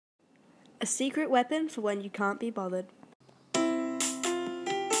A secret weapon for when you can't be bothered.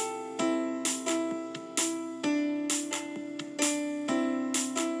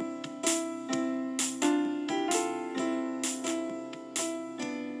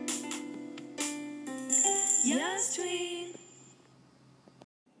 Yastween.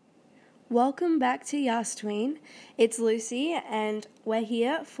 Welcome back to Yastween. It's Lucy and we're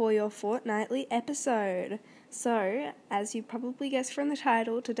here for your fortnightly episode. So, as you probably guessed from the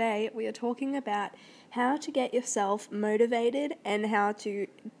title, today we are talking about how to get yourself motivated and how to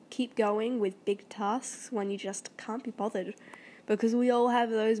keep going with big tasks when you just can't be bothered. Because we all have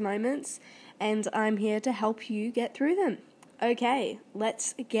those moments and I'm here to help you get through them. Okay,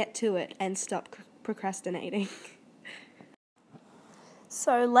 let's get to it and stop procrastinating.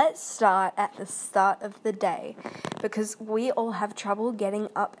 So let's start at the start of the day, because we all have trouble getting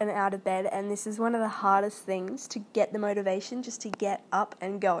up and out of bed, and this is one of the hardest things to get the motivation just to get up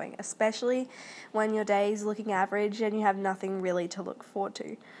and going, especially when your day is looking average and you have nothing really to look forward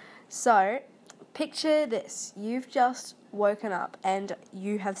to. So picture this: you've just woken up and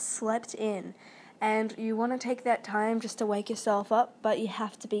you have slept in, and you want to take that time just to wake yourself up, but you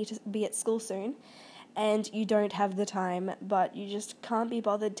have to be at school soon. And you don't have the time, but you just can't be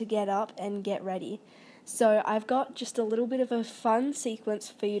bothered to get up and get ready. So I've got just a little bit of a fun sequence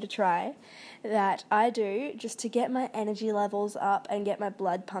for you to try that I do just to get my energy levels up and get my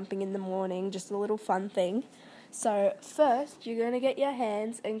blood pumping in the morning, just a little fun thing. So first, you're going to get your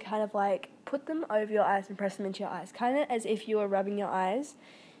hands and kind of like put them over your eyes and press them into your eyes, kind of as if you were rubbing your eyes,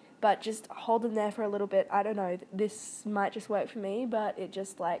 but just hold them there for a little bit. I don't know, this might just work for me, but it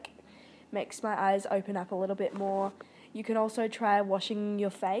just like makes my eyes open up a little bit more. You can also try washing your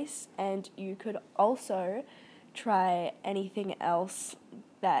face, and you could also try anything else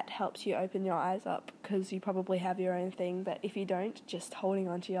that helps you open your eyes up, because you probably have your own thing, but if you don't, just holding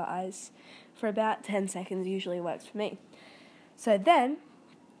onto your eyes for about 10 seconds usually works for me. So then,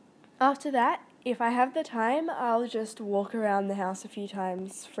 after that, if I have the time, I'll just walk around the house a few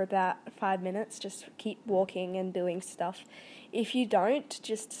times for about 5 minutes, just keep walking and doing stuff. If you don't,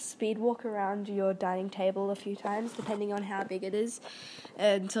 just speed walk around your dining table a few times, depending on how big it is,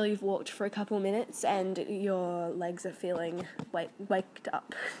 until you've walked for a couple minutes and your legs are feeling waked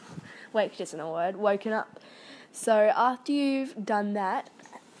up. Waked isn't a word, woken up. So after you've done that,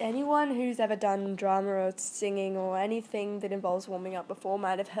 anyone who's ever done drama or singing or anything that involves warming up before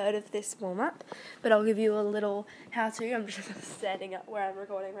might have heard of this warm-up, but I'll give you a little how-to. I'm just standing up where I'm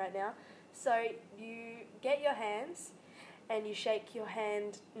recording right now. So you get your hands and you shake your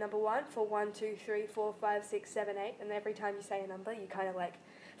hand number 1 for 1, 2, 3, 4, 5, 6, 7, 8, and every time you say a number, you kind of like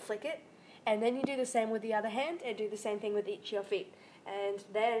flick it. And then you do the same with the other hand and do the same thing with each of your feet. And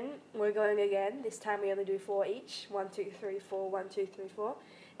then we're going again. This time we only do 4 each. 1, 2, 3, 4, 1, 2, 3, 4.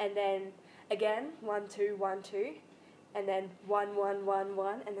 And then again, 1, 2, 1, 2. And then 1, 1, 1,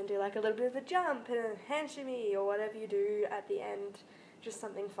 1. And then do like a little bit of a jump and a hand shimmy or whatever you do at the end. Just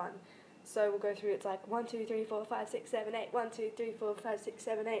something fun. So we'll go through, it's like 1, 2, 3, 4, 5, 6, 7, 8, 1, 2, 3, 4, 5, 6,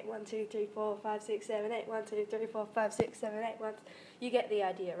 7, 8, 1, 2, 3, 4, 5, 6, 7, 8, 1, 2, 3, 4, 5, 6, 7, 8, 1. You get the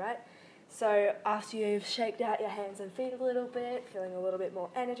idea, right? So after you've shaked out your hands and feet a little bit, feeling a little bit more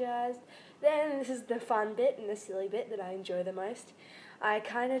energized, then this is the fun bit and the silly bit that I enjoy the most. I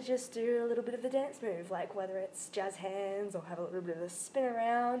kind of just do a little bit of a dance move, like whether it's jazz hands or have a little bit of a spin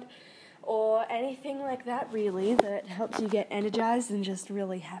around, or anything like that really that helps you get energized and just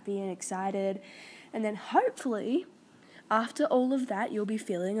really happy and excited. And then hopefully, after all of that, you'll be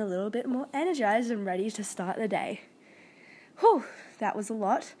feeling a little bit more energized and ready to start the day. Whew, that was a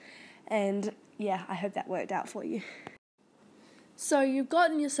lot. And yeah, I hope that worked out for you. So you've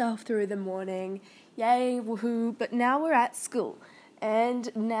gotten yourself through the morning, yay, woohoo, but now we're at school. And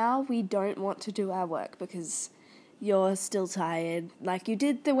now we don't want to do our work because you're still tired. Like, you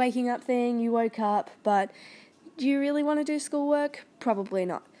did the waking up thing, you woke up, but do you really want to do schoolwork? Probably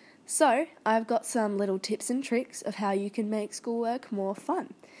not. So, I've got some little tips and tricks of how you can make schoolwork more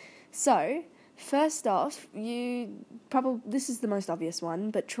fun. So, first off, this is the most obvious one,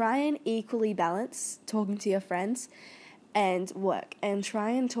 but try and equally balance talking to your friends and work, and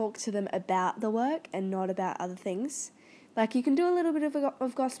try and talk to them about the work and not about other things. Like, you can do a little bit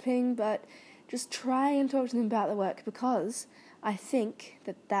of gossiping, but just try and talk to them about the work, because I think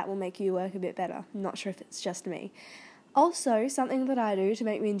that will make you work a bit better. I'm not sure if it's just me. Also, something that I do to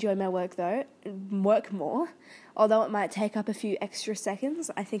make me enjoy my work more, although it might take up a few extra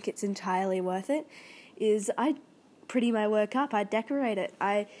seconds, I think it's entirely worth it, is I pretty my work up. I decorate it.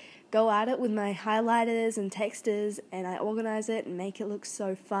 I go at it with my highlighters and texters, and I organise it and make it look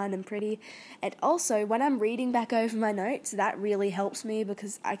so fun and pretty. And also, when I'm reading back over my notes, that really helps me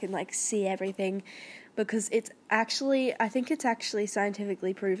because I can see everything, because I think it's actually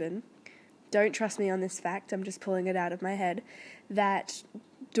scientifically proven, don't trust me on this fact, I'm just pulling it out of my head, that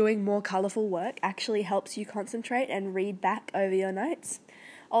doing more colourful work actually helps you concentrate and read back over your notes.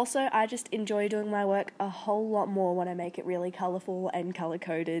 Also, I just enjoy doing my work a whole lot more when I make it really colourful and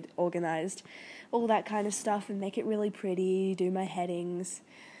colour-coded, organised, all that kind of stuff, and make it really pretty, do my headings.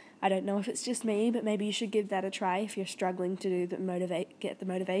 I don't know if it's just me, but maybe you should give that a try if you're struggling to get the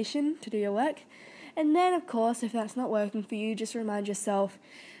motivation to do your work. And then, of course, if that's not working for you, just remind yourself,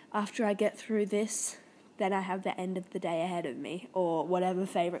 after I get through this, then I have the end of the day ahead of me, or whatever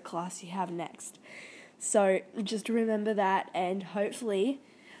favourite class you have next. So just remember that, and hopefully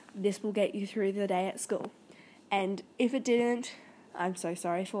this will get you through the day at school. And if it didn't, I'm so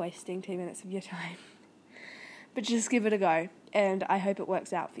sorry for wasting 2 minutes of your time. But just give it a go, and I hope it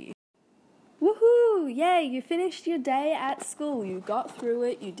works out for you. Woohoo! Yay, you finished your day at school. You got through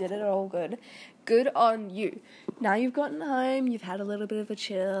it, you did it all good. Good on you. Now you've gotten home, you've had a little bit of a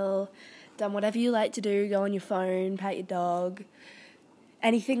chill, done whatever you like to do, go on your phone, pat your dog,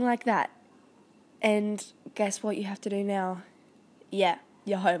 anything like that. And guess what you have to do now? Yeah,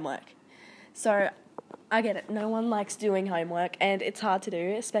 your homework. So, I get it, no one likes doing homework, and it's hard to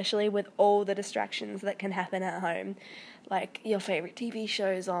do, especially with all the distractions that can happen at home, like your favourite TV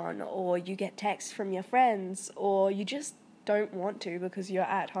show's on, or you get texts from your friends, or you just don't want to because you're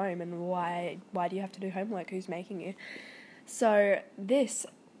at home, and why do you have to do homework? Who's making you? So, this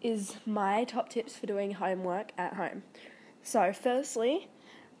is my top tips for doing homework at home. So, firstly,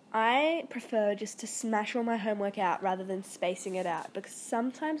 I prefer just to smash all my homework out rather than spacing it out, because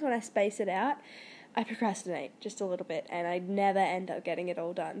sometimes when I space it out, I procrastinate just a little bit and I never end up getting it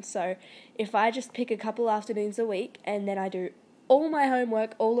all done. So if I just pick a couple afternoons a week and then I do all my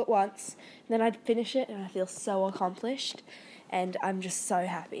homework all at once, then I'd finish it and I feel so accomplished and I'm just so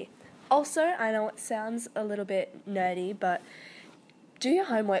happy. Also, I know it sounds a little bit nerdy, but do your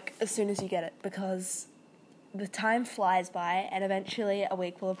homework as soon as you get it, because the time flies by and eventually a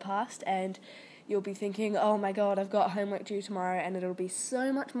week will have passed and you'll be thinking, oh my god, I've got homework due tomorrow, and it'll be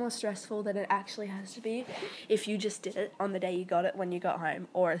so much more stressful than it actually has to be if you just did it on the day you got it when you got home,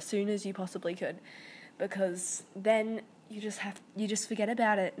 or as soon as you possibly could, because then you just forget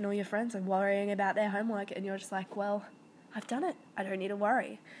about it and all your friends are worrying about their homework and you're just like, well, I've done it, I don't need to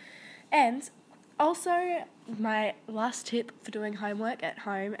worry. And also, my last tip for doing homework at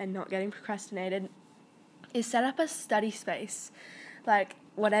home and not getting procrastinated is set up a study space. Like,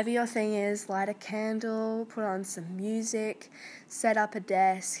 whatever your thing is, light a candle, put on some music, set up a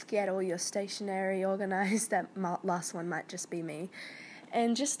desk, get all your stationery organised. That last one might just be me.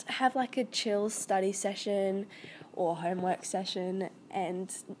 And just have like a chill study session or homework session,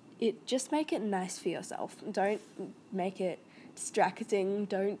 and just make it nice for yourself. Don't make it distracting.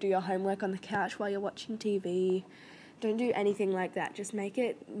 Don't do your homework on the couch while you're watching TV. Don't do anything like that. Just make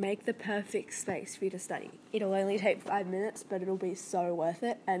the perfect space for you to study. It'll only take 5 minutes, but it'll be so worth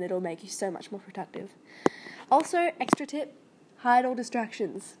it, and it'll make you so much more productive. Also, extra tip, hide all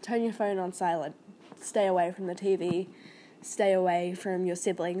distractions. Turn your phone on silent. Stay away from the TV. Stay away from your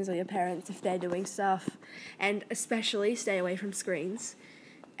siblings or your parents if they're doing stuff. And especially stay away from screens.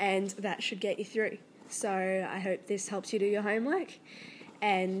 And that should get you through. So I hope this helps you do your homework.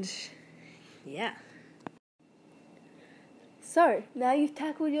 And yeah. So, now you've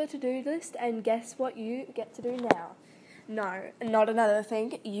tackled your to-do list, and guess what you get to do now? No, not another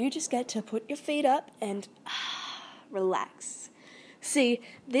thing. You just get to put your feet up and relax. See,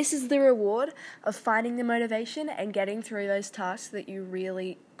 this is the reward of finding the motivation and getting through those tasks that you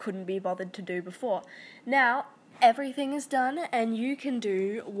really couldn't be bothered to do before. Now, everything is done, and you can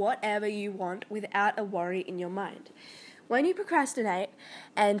do whatever you want without a worry in your mind. When you procrastinate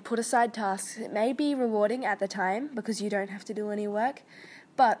and put aside tasks, it may be rewarding at the time because you don't have to do any work,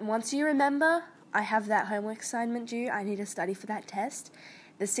 but once you remember, I have that homework assignment due, I need to study for that test,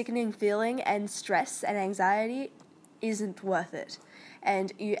 the sickening feeling and stress and anxiety isn't worth it,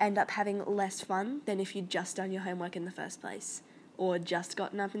 and you end up having less fun than if you'd just done your homework in the first place, or just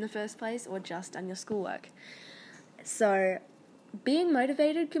gotten up in the first place, or just done your schoolwork. So, being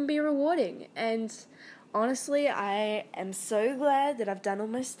motivated can be rewarding, and honestly, I am so glad that I've done all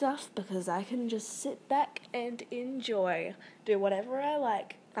my stuff because I can just sit back and enjoy, do whatever I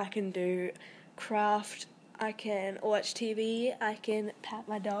like. I can do craft, I can watch TV, I can pat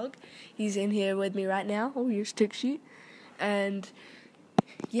my dog. He's in here with me right now. Oh, here's Tixie. And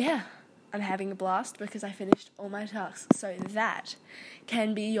yeah, I'm having a blast because I finished all my tasks. So that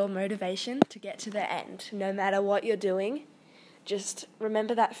can be your motivation to get to the end. No matter what you're doing, just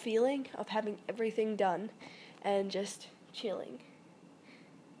remember that feeling of having everything done and just chilling.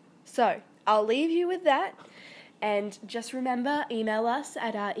 So I'll leave you with that. And just remember, email us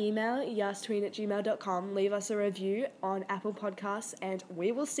at our email, yastween@gmail.com. Leave us a review on Apple Podcasts, and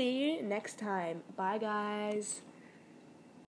we will see you next time. Bye, guys.